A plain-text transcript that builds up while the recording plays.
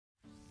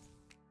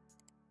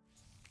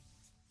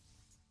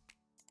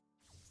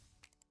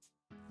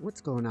What's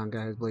going on,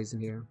 guys? Blazing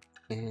here,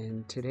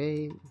 and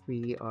today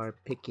we are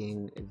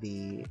picking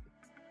the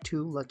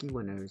 2 lucky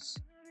winners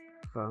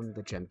from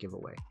the gem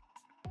giveaway.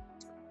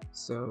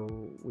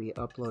 So we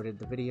uploaded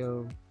the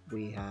video.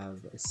 We have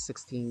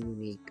 16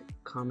 unique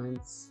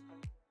comments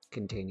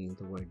containing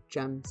the word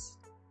gems.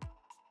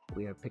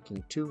 We are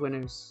picking 2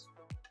 winners.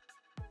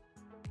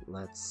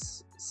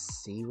 Let's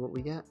see what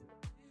we get.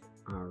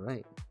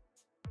 Alright,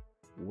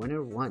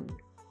 winner 1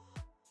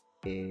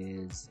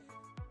 is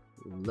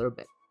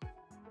LiQWYD.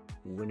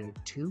 Winner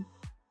 2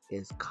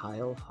 is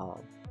Kyle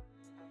Hall.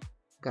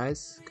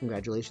 Guys,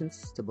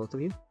 congratulations to both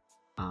of you.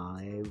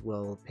 I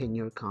will pin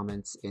your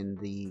comments in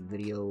the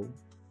video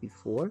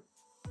before,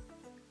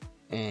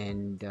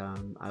 and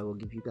I will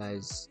give you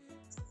guys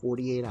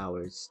 48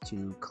 hours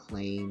to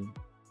claim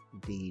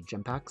the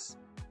gem packs.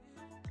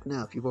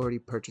 Now, if you've already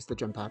purchased the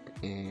gem pack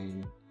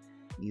and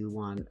you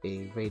want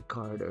a raid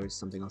card or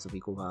something else of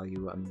equal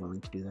value, I'm willing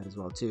to do that as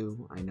well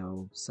too. I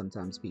know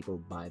sometimes people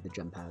buy the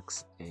gem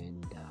packs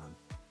and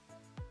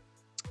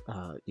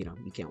you know,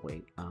 you can't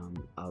wait.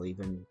 I'll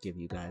even give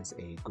you guys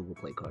a Google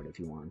Play card if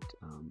you want,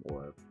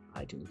 or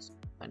iTunes.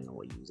 I don't know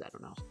what you use, I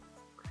don't know.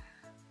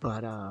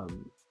 But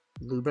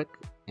LiQWYD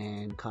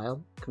and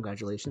Kyle,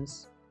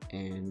 congratulations,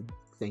 and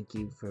thank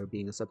you for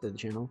being a sub to the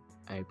channel.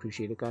 I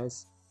appreciate it,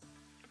 guys,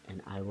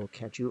 and I will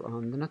catch you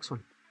on the next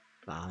one.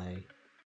 Bye.